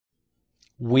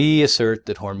We assert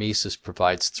that Hormesis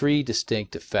provides three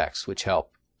distinct effects which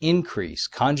help increase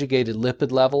conjugated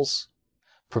lipid levels,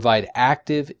 provide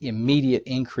active, immediate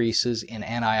increases in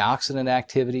antioxidant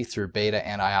activity through beta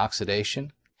antioxidation,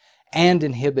 and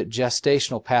inhibit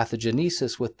gestational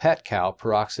pathogenesis with pet cow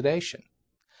peroxidation.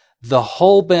 The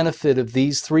whole benefit of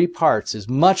these three parts is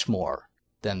much more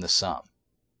than the sum.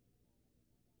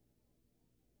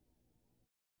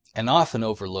 An often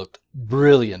overlooked,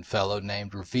 brilliant fellow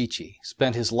named Ravicci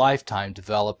spent his lifetime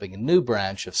developing a new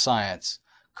branch of science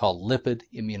called lipid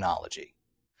immunology.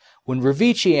 When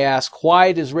Ravicci asked,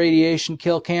 "Why does radiation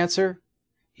kill cancer?"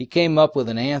 he came up with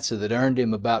an answer that earned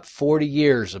him about 40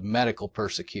 years of medical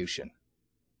persecution.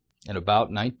 In about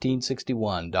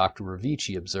 1961, Dr.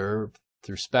 Ravicci observed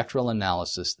through spectral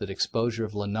analysis that exposure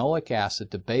of linoleic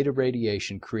acid to beta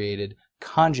radiation created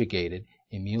conjugated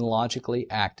immunologically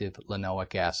active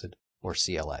linoleic acid, or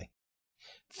CLA.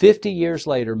 50 years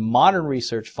later, modern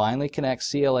research finally connects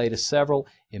CLA to several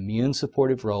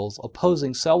immune-supportive roles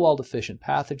opposing cell wall-deficient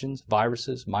pathogens,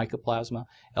 viruses, mycoplasma,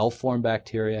 L-form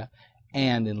bacteria,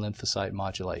 and in lymphocyte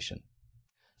modulation.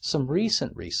 Some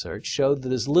recent research showed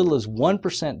that as little as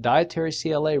 1% dietary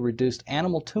CLA reduced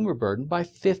animal tumor burden by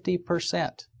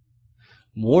 50%.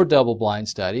 More double-blind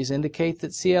studies indicate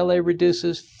that CLA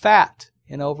reduces fat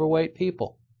in overweight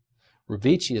people.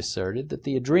 Ravicci asserted that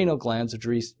the adrenal glands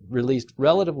released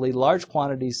relatively large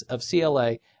quantities of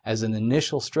CLA as an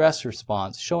initial stress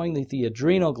response, showing that the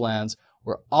adrenal glands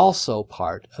were also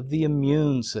part of the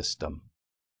immune system.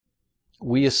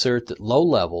 We assert that low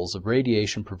levels of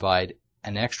radiation provide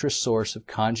an extra source of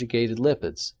conjugated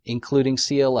lipids, including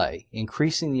CLA,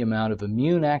 increasing the amount of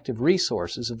immune-active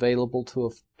resources available to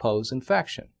oppose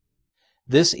infection.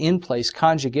 This in-place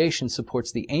conjugation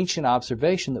supports the ancient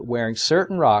observation that wearing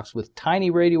certain rocks with tiny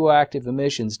radioactive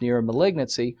emissions near a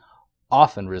malignancy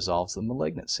often resolves the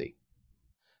malignancy.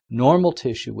 Normal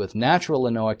tissue with natural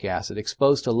linoleic acid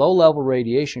exposed to low-level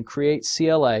radiation creates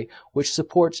CLA, which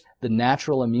supports the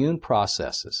natural immune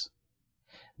processes.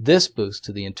 This boost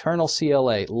to the internal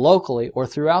CLA locally or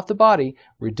throughout the body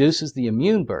reduces the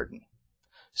immune burden.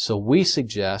 So we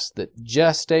suggest that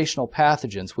gestational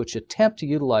pathogens which attempt to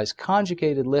utilize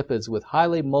conjugated lipids with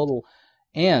highly motile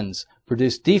ends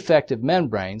produce defective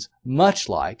membranes, much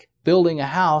like building a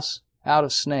house out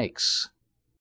of snakes.